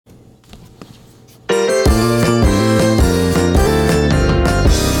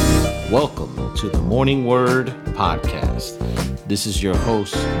Morning Word Podcast. This is your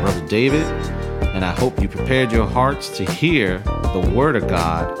host, Brother David, and I hope you prepared your hearts to hear the Word of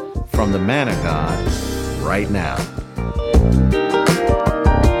God from the man of God right now.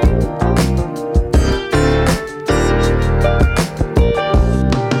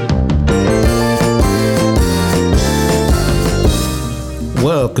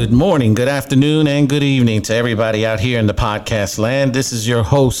 Well, good morning, good afternoon, and good evening to everybody out here in the podcast land. This is your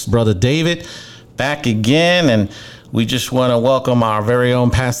host, Brother David, back again, and we just want to welcome our very own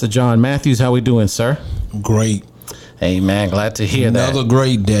Pastor John Matthews. How we doing, sir? Great. Amen. Glad to hear that. Another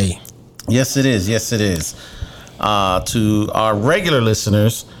great day. Yes, it is. Yes, it is. To our regular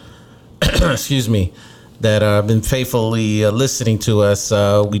listeners, excuse me, that have been faithfully listening to us,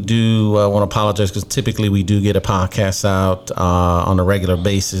 we do want to apologize because typically we do get a podcast out on a regular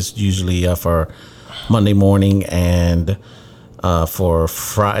basis, usually for Monday morning and for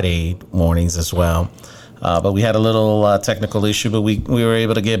Friday mornings as well. But we had a little technical issue, but we were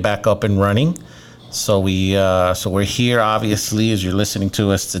able to get back up and running. So we're here, obviously, as you're listening to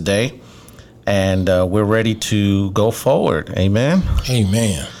us today, and we're ready to go forward. Amen.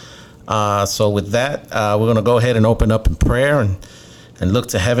 Amen. So with that, we're going to go ahead and open up in prayer and look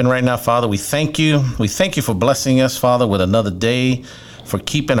to heaven right now. Father, we thank you. We thank you for blessing us, Father, with another day, for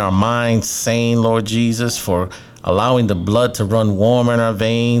keeping our minds sane, Lord Jesus, for allowing the blood to run warm in our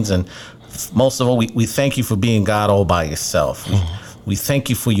veins. And most of all, we thank you for being God all by yourself. We thank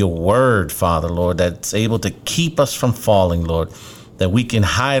you for your word, Father, Lord, that's able to keep us from falling, Lord, that we can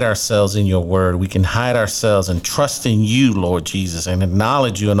hide ourselves in your word. We can hide ourselves and trust in you, Lord Jesus, and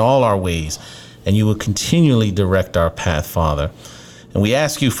acknowledge you in all our ways. And you will continually direct our path, Father. And we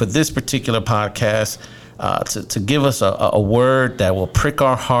ask you for this particular podcast to give us a word that will prick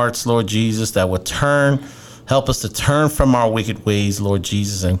our hearts, Lord Jesus, that will help us to turn from our wicked ways, Lord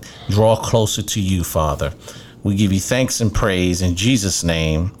Jesus, and draw closer to you, Father. We give you thanks and praise in Jesus'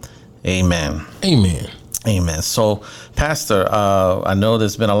 name. Amen. Amen. Amen. So, Pastor, I know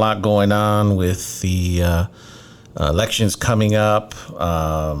there's been a lot going on with the elections coming up,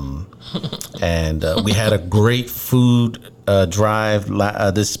 and we had a great food drive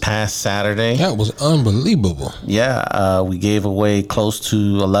this past Saturday. That was unbelievable. Yeah, we gave away close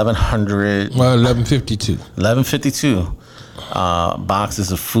to 1,100. Well, 1152. 1152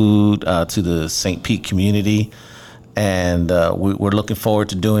 boxes of food to the St. Pete community. And we're looking forward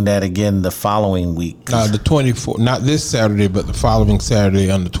to doing that again the following week. The 24th, not this Saturday, but the following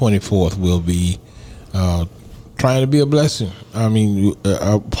Saturday on the 24th, we'll be trying to be a blessing. I mean,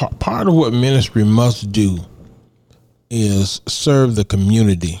 part of what ministry must do is serve the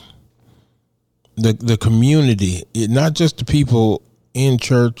community. The community, not just the people in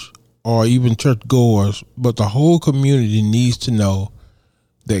church or even church goers, but the whole community needs to know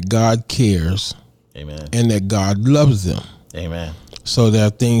that God cares. Amen. And that God loves them. Amen. So there are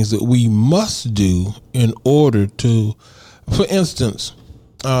things that we must do in order to, for instance,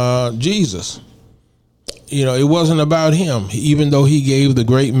 Jesus. You know, it wasn't about him, even though he gave the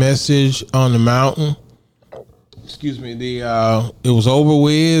great message on the mountain. Excuse me. It was over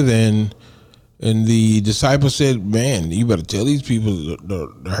with, and the disciples said, "Man, you better tell these people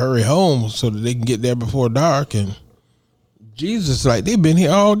to hurry home so that they can get there before dark." And Jesus, like, they've been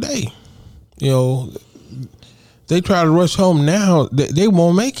here all day. You know, they try to rush home now, they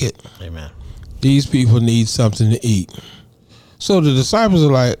won't make it. Amen. These people need something to eat. So the disciples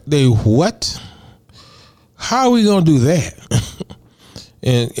are like, what? How are we going to do that?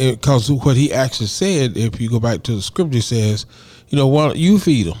 and because what he actually said, if you go back to the scripture, says, you know, why don't you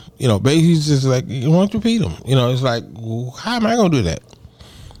feed them? You know, basically he's just like, why don't you feed them? You know, it's like, well, how am I going to do that?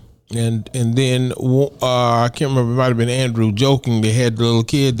 And then I can't remember. It might have been Andrew joking. They had the little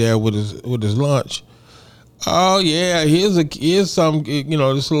kid there with his lunch. Oh yeah, here's some. You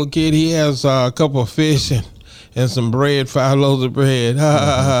know, this little kid. He has a couple of fish and some bread, 5 loaves of bread. Ha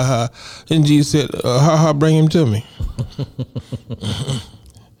ha ha ha. And Jesus said, bring him to me.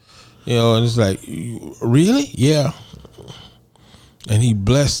 You know, and it's like, really? Yeah. And he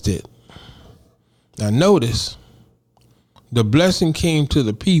blessed it. Now notice. The blessing came to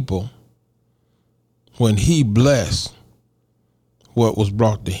the people when he blessed what was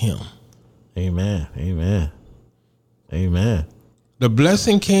brought to him. Amen. Amen. Amen. The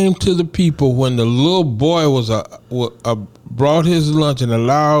blessing came to the people when the little boy brought his lunch and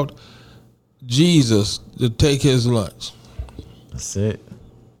allowed Jesus to take his lunch. That's it.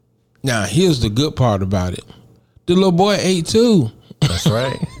 Now, here's the good part about it. The little boy ate too. That's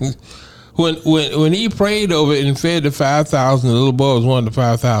right. When he prayed over it and fed the 5,000, the little boy was one of the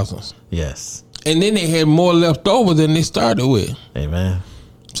 5,000s. Yes. And then they had more left over than they started with. Amen.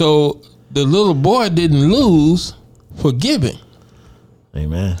 So the little boy didn't lose for giving.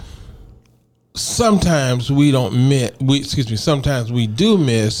 Amen. Sometimes sometimes we do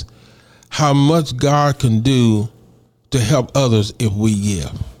miss how much God can do to help others if we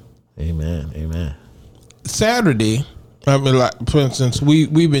give. Amen. Amen. Saturday, I mean, like for instance,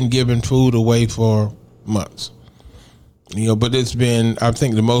 we've been giving food away for months. But it's been, I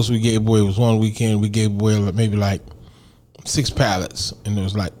think the most we gave away was one weekend we gave away maybe like 6 pallets, and there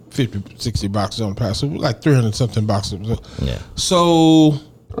was like 50, 60 boxes on the pallet. So like 300 something boxes. Yeah. So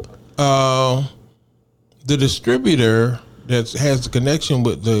the distributor that has the connection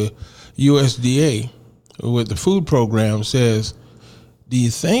with the USDA, with the food program, says, do you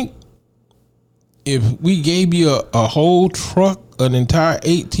think if we gave you a whole truck, an entire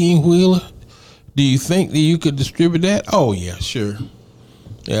 18-wheeler, do you think that you could distribute that? Oh, yeah, sure.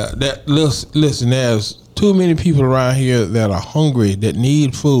 Yeah, listen, there's too many people around here that are hungry, that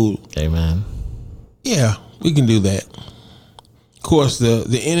need food. Amen. Yeah, we can do that. Of course,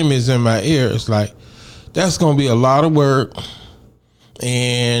 the enemy's in my ear. It's like, that's going to be a lot of work,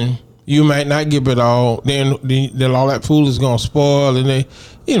 and you might not give it all. Then all that food is going to spoil, and the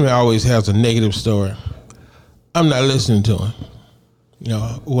enemy always has a negative story. I'm not listening to him.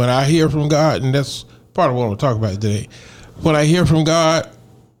 When I hear from God, and that's part of what I'm talking about today. When I hear from God,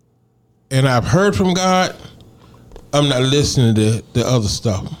 and I've heard from God, I'm not listening to the other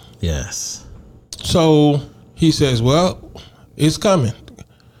stuff. Yes. So he says, well, it's coming.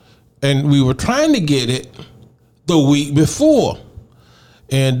 And we were trying to get it the week before.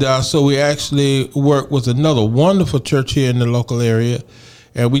 And so we actually worked with another wonderful church here in the local area.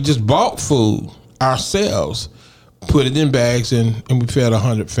 And we just bought food ourselves, put it in bags, and we fed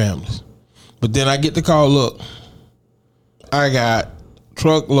 100 families. But then I get the call, look, I got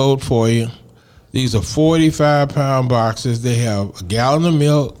truckload for you. These are 45-pound boxes. They have a gallon of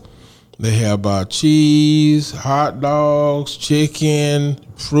milk. They have cheese, hot dogs, chicken,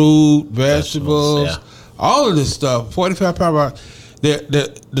 fruit, vegetables, all of this stuff. 45-pound box.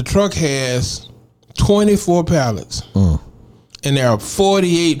 The truck has 24 pallets. And there are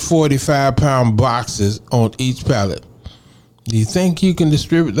 48 45-pound boxes on each pallet. Do you think you can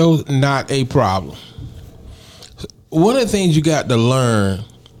distribute those? Not a problem. One of the things you got to learn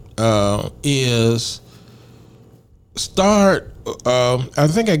is start. I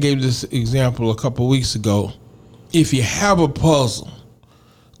think I gave this example a couple weeks ago. If you have a puzzle,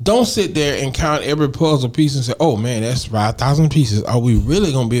 don't sit there and count every puzzle piece and say, oh man, that's 5,000 pieces. Are we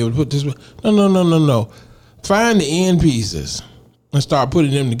really going to be able to put this? No. Find the end pieces and start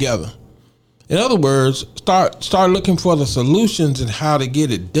putting them together. In other words, start looking for the solutions and how to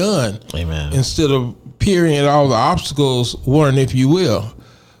get it done. Amen. Instead of peering at all the obstacles, wondering if you will.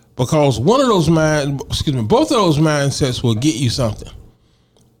 Because both of those mindsets will get you something.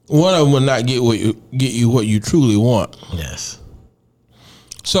 One of them will not get you what you truly want. Yes.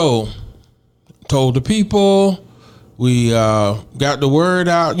 So, told the people, we got the word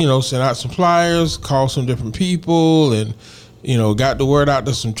out, sent out some flyers, called some different people, and got the word out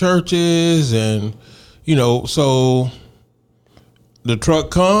to some churches, and so the truck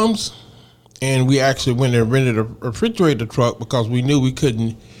comes, and we actually went and rented a refrigerator truck because we knew we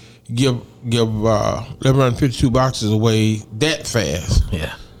couldn't give 1152 boxes away that fast.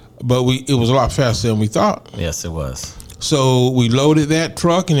 Yeah. But it was a lot faster than we thought. Yes, it was. So we loaded that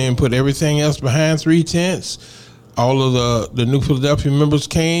truck and then put everything else behind 3 tents. All of the New Philadelphia members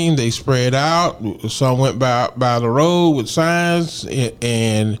came. They spread out. Some went by the road with signs.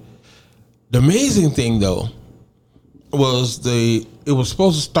 And the amazing thing, though, was it was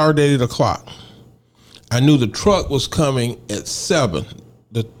supposed to start at 8 o'clock. I knew the truck was coming at 7,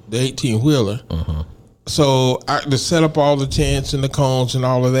 the 18-wheeler. Uh-huh. So I to set up all the tents and the cones and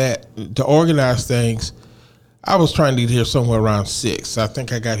all of that, to organize things. I was trying to get here somewhere around 6. I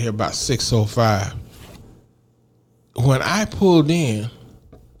think I got here about 6:05. When I pulled in,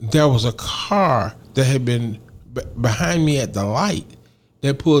 there was a car that had been behind me at the light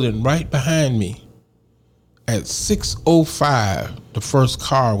that pulled in right behind me. At 6:05, the first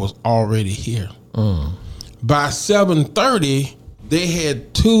car was already here. By 7:30, they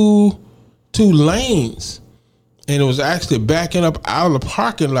had two lanes, and it was actually backing up out of the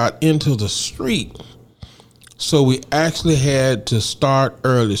parking lot into the street. So we actually had to start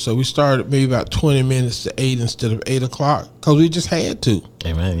early. So we started maybe about 20 minutes to 8 instead of 8 o'clock because we just had to.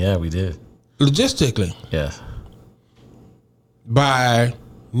 Amen. Yeah, we did. Logistically. Yeah. By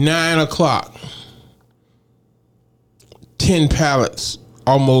 9 o'clock, 10 pallets,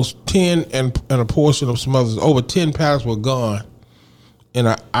 almost 10 and a portion of some others, over 10 pallets were gone in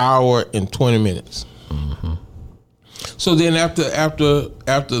an hour and 20 minutes. Mm-hmm. So then after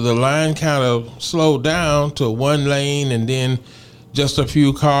the line kind of slowed down to one lane and then just a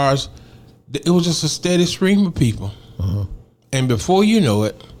few cars, it was just a steady stream of people. And before you know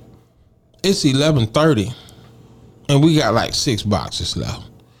it, it's 11:30, and we got like 6 boxes left.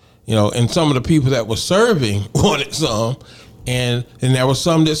 And some of the people that were serving wanted some, and there was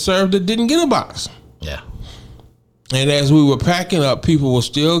some that served that didn't get a box. Yeah. And as we were packing up, people were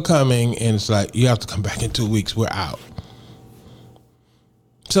still coming, and it's like, you have to come back in 2 weeks. We're out.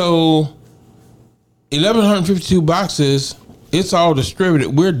 So 1,152 boxes, it's all distributed.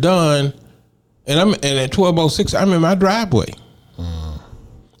 We're done. And at 12:06, I'm in my driveway.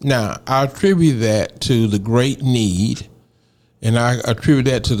 Now, I attribute that to the great need, and I attribute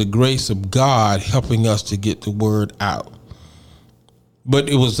that to the grace of God helping us to get the word out. But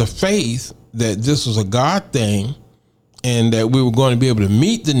it was the faith that this was a God thing and that we were going to be able to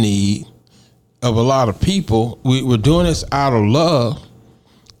meet the need of a lot of people. We were doing this out of love,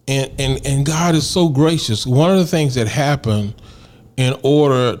 and God is so gracious. One of the things that happened in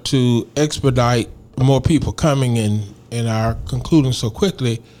order to expedite more people coming in and our concluding so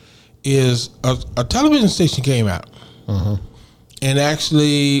quickly is a television station came out and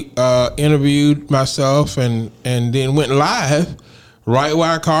actually interviewed myself and then went live right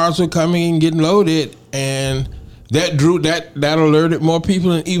while cars were coming and getting loaded, and that alerted more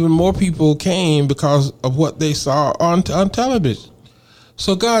people, and even more people came because of what they saw on television.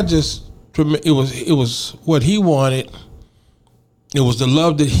 So God just, it was what He wanted. It was the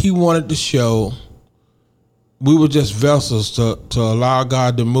love that He wanted to show. We were just vessels to allow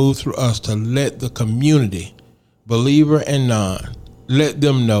God to move through us, to let the community, believer and non, let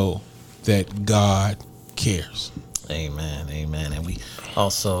them know that God cares. Amen. Amen. And we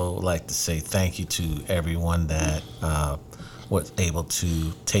also like to say thank you to everyone that was able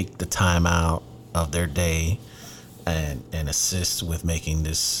to take the time out of their day and assist with making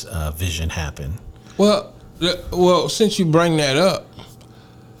this vision happen. Well, since you bring that up,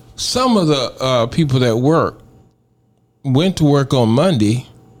 some of the people that went to work on Monday,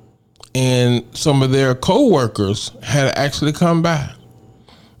 and some of their co-workers had actually come by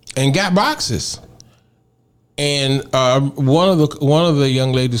and got boxes. And one of the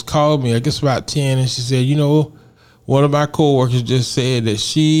young ladies called me, I guess about 10, and she said, one of my co-workers just said that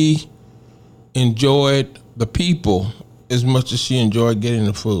she enjoyed the people as much as she enjoyed getting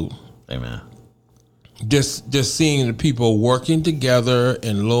the food. Amen. Just seeing the people working together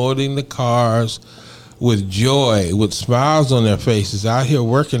and loading the cars with joy, with smiles on their faces, out here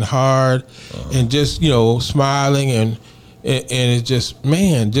working hard and just smiling and it's just,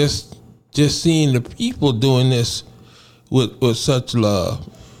 man, just seeing the people doing this with such love.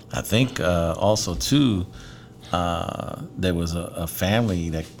 I think also too, there was a family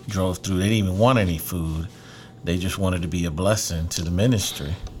that drove through. They didn't even want any food. They just wanted to be a blessing to the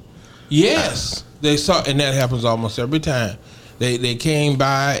ministry. Yes, they saw, and that happens almost every time. They came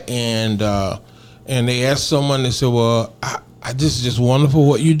by and they asked someone. They said, "Well, this is just wonderful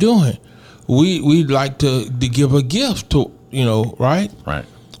what you're doing. We'd like to give a gift to right." Right.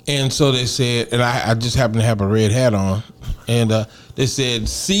 And so they said, and I just happened to have a red hat on, and they said,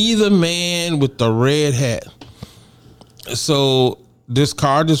 "See the man with the red hat." So this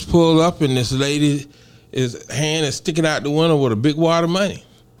car just pulled up, and this lady, his hand is sticking out the window with a big wad of money.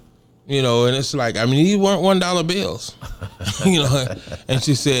 And it's like, these weren't $1 bills, and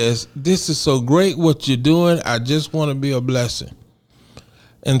she says, "This is so great what you're doing. I just want to be a blessing."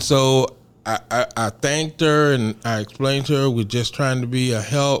 And so I thanked her and I explained to her we're just trying to be a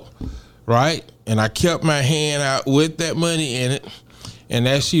help, right? And I kept my hand out with that money in it. And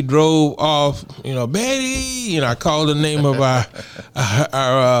as she drove off, Betty, I called the name of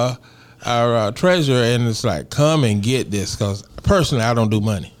our treasurer, and it's like, come and get this, because personally I don't do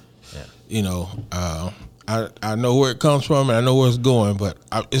money. I know where it comes from and I know where it's going, but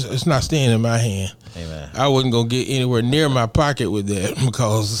it's not staying in my hand. Amen. I wasn't gonna get anywhere near my pocket with that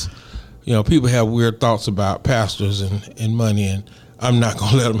because people have weird thoughts about pastors and money, and I'm not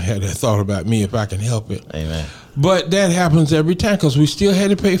gonna let them have that thought about me if I can help it. Amen. But that happens every time, because we still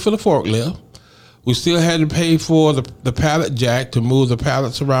had to pay for the forklift. We still had to pay for the pallet jack to move the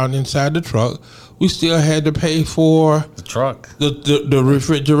pallets around inside the truck. We still had to pay for the truck, the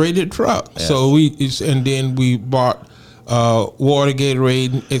refrigerated truck. Yes. So then we bought water,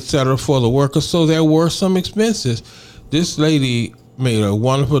 Gatorade, etc. for the workers. So there were some expenses. This lady made a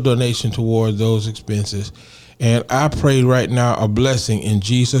wonderful donation toward those expenses, and I pray right now a blessing in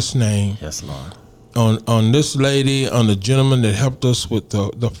Jesus' name. Yes, Lord. On this lady, on the gentleman that helped us with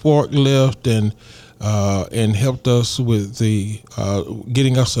the forklift and helped us with the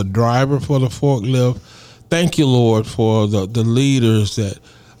getting us a driver for the forklift. Thank you, Lord, for the leaders that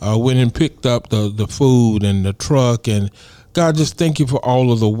went and picked up the food and the truck. And God, just thank you for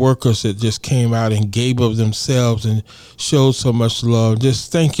all of the workers that just came out and gave of themselves and showed so much love.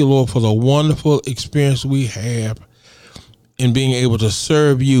 Just thank you, Lord, for the wonderful experience we have in being able to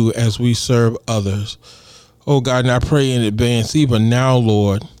serve you as we serve others. Oh, God, and I pray in advance, even now,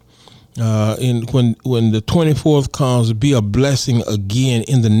 Lord, when the 24th comes, be a blessing again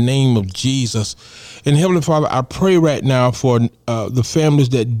in the name of Jesus. And Heavenly Father, I pray right now for the families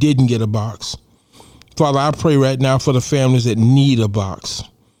that didn't get a box. Father, I pray right now for the families that need a box.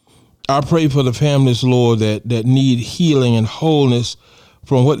 I pray for the families, Lord, that need healing and wholeness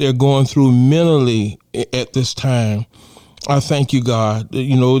from what they're going through mentally at this time. I thank you, God,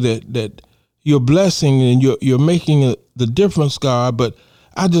 that you're blessing and you're making the difference, God. But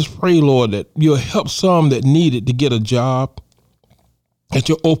I just pray, Lord, that you'll help some that need it to get a job, that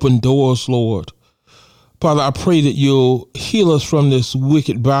you'll open doors, Lord. Father, I pray that you'll heal us from this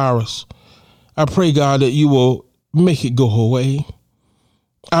wicked virus. I pray, God, that you will make it go away.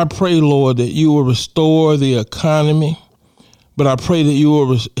 I pray, Lord, that you will restore the economy. But I pray that you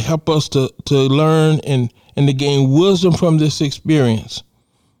will help us to learn and to gain wisdom from this experience.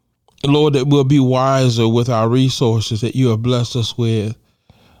 Lord, that we'll be wiser with our resources that you have blessed us with.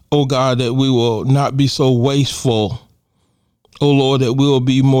 Oh, God, that we will not be so wasteful. Oh, Lord, that we will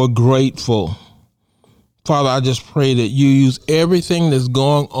be more grateful. Father, I just pray that you use everything that's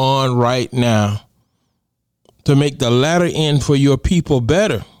going on right now to make the latter end for your people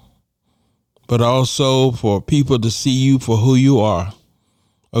better, but also for people to see you for who you are,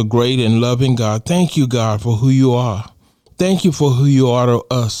 a great and loving God. Thank you, God, for who you are. Thank you for who you are to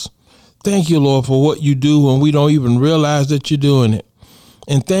us. Thank you, Lord, for what you do when we don't even realize that you're doing it.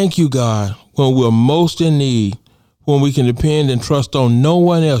 And thank you, God, when we're most in need, when we can depend and trust on no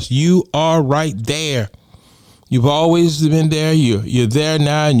one else. You are right there. You've always been there. You're there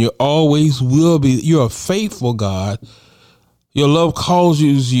now, and you always will be. You're a faithful God. Your love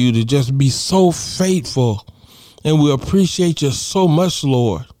causes you to just be so faithful, and we appreciate you so much,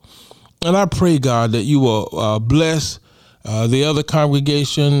 Lord. And I pray, God, that you will bless the other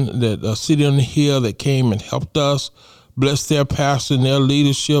congregation that City on the Hill that came and helped us. Bless their pastor and their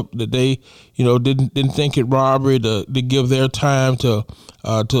leadership, that they, didn't think it robbery to give their time to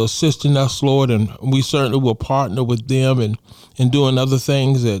assist in us, Lord. And we certainly will partner with them in doing other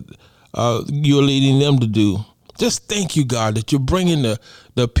things that you're leading them to do. Just thank you, God, that you're bringing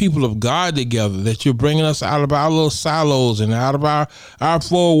the people of God together, that you're bringing us out of our little silos and out of our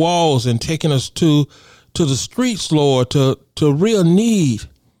four walls and taking us to the streets, Lord, to real need.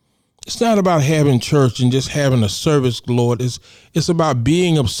 It's not about having church and just having a service, Lord. It's about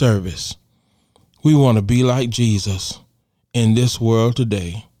being of service. We want to be like Jesus in this world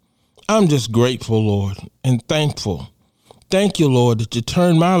today. I'm just grateful, Lord, and thankful. Thank you, Lord, that you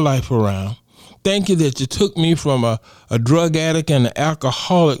turned my life around. Thank you that you took me from a drug addict and an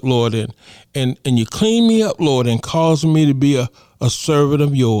alcoholic, Lord, and you cleaned me up, Lord, and caused me to be a servant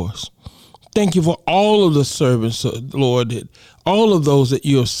of yours. Thank you for all of the servants, Lord, all of those that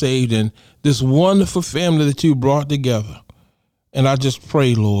you have saved and this wonderful family that you brought together. And I just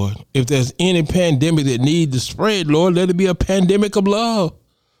pray, Lord, if there's any pandemic that needs to spread, Lord, let it be a pandemic of love.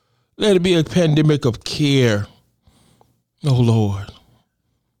 Let it be a pandemic of care. Oh, Lord,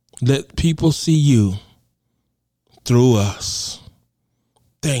 let people see you through us.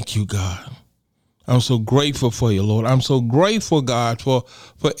 Thank you, God. I'm so grateful for you, Lord. I'm so grateful, God, for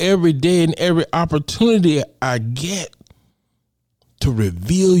every day and every opportunity I get to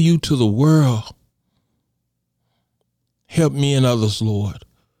reveal you to the world. Help me and others, Lord,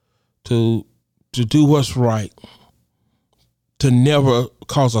 to do what's right, to never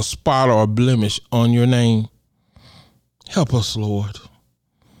cause a spot or a blemish on your name. Help us, Lord,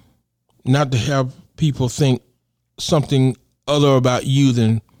 not to have people think something other about you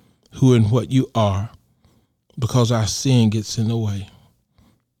than who and what you are, because our sin gets in the way.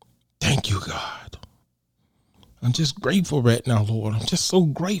 Thank you, God. I'm just grateful right now, Lord. I'm just so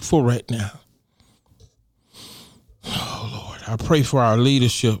grateful right now. Oh, Lord, I pray for our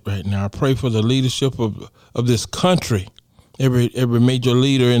leadership right now. I pray for the leadership of this country, every major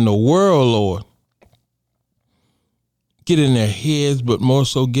leader in the world, Lord. Get in their heads, but more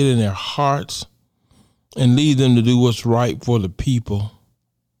so get in their hearts and lead them to do what's right for the people.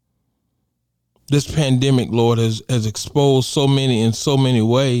 This pandemic, Lord, has exposed so many in so many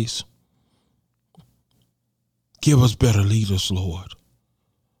ways. Give us better leaders, Lord.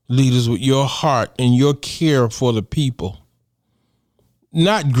 Leaders with your heart and your care for the people.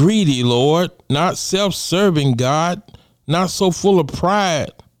 Not greedy, Lord. Not self-serving, God. Not so full of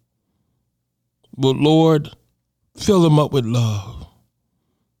pride. But Lord, fill them up with love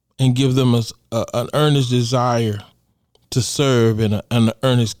and give them an earnest desire to serve and an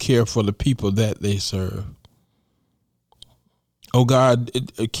earnest care for the people that they serve. Oh God,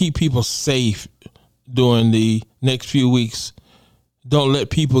 keep people safe during the next few weeks. Don't let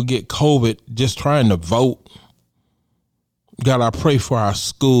people get COVID just trying to vote. God, I pray for our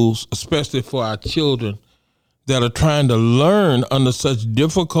schools, especially for our children that are trying to learn under such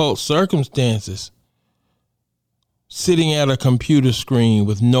difficult circumstances, sitting at a computer screen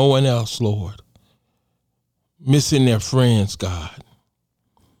with no one else, Lord, missing their friends, God.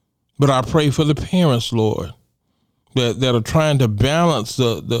 But I pray for the parents, Lord, that are trying to balance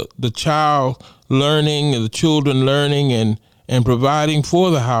the child learning and the children learning and providing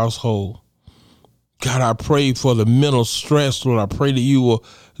for the household. God, I pray for the mental stress, Lord. I pray that you will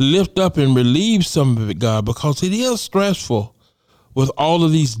lift up and relieve some of it, God, because it is stressful with all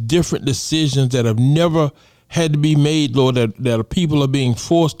of these different decisions that have never had to be made, Lord, that people are being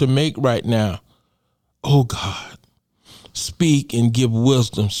forced to make right now. Oh, God, speak and give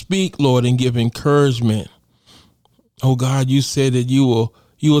wisdom. Speak, Lord, and give encouragement. Oh, God, you said that you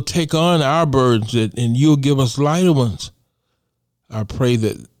will take on our burdens and you'll give us lighter ones. I pray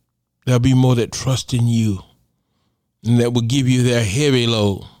that there'll be more that trust in you and that will give you their heavy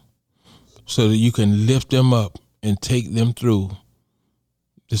load so that you can lift them up and take them through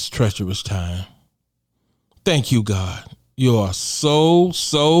this treacherous time. Thank you, God. You are so,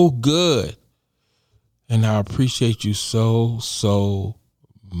 so good. And I appreciate you so, so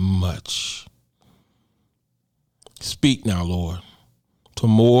much. Speak now, Lord, to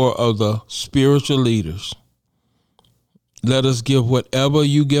more of the spiritual leaders. Let us give whatever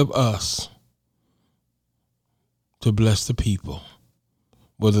you give us to bless the people,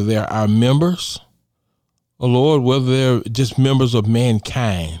 whether they're our members or, Lord, whether they're just members of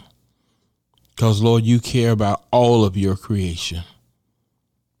mankind. Because, Lord, you care about all of your creation.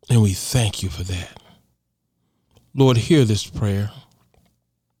 And we thank you for that. Lord, hear this prayer.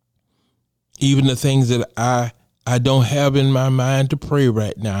 Even the things that I don't have in my mind to pray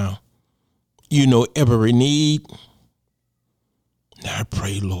right now, you know every need. And I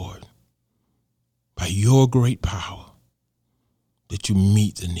pray, Lord, by your great power, that you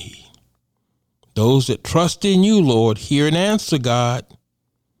meet the need. Those that trust in you, Lord, hear and answer, God.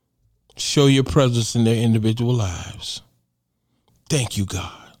 Show your presence in their individual lives. Thank you,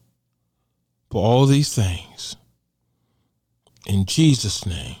 God, for all these things. In Jesus'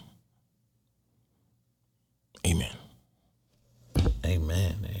 name, amen.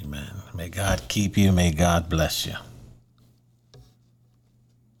 Amen. Amen. May God keep you. May God bless you.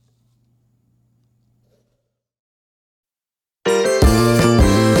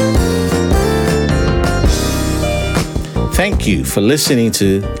 Thank you for listening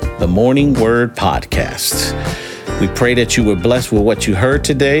to the Morning Word Podcast. We pray that you were blessed with what you heard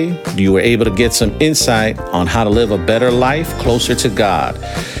today. You were able to get some insight on how to live a better life closer to God.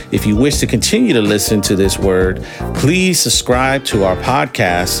 If you wish to continue to listen to this word, please subscribe to our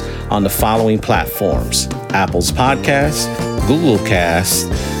podcast on the following platforms: Apple's Podcast, Google Cast,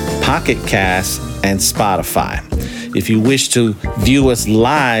 Pocket Cast, and Spotify. If you wish to view us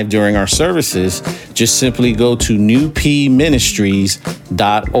live during our services, just simply go to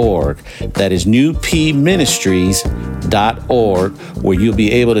newpministries.org. That is newpministries.org, where you'll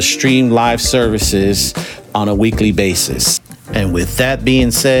be able to stream live services on a weekly basis. And with that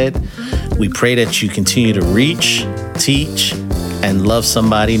being said, we pray that you continue to reach, teach, and love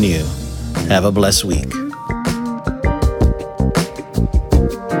somebody new. Have a blessed week.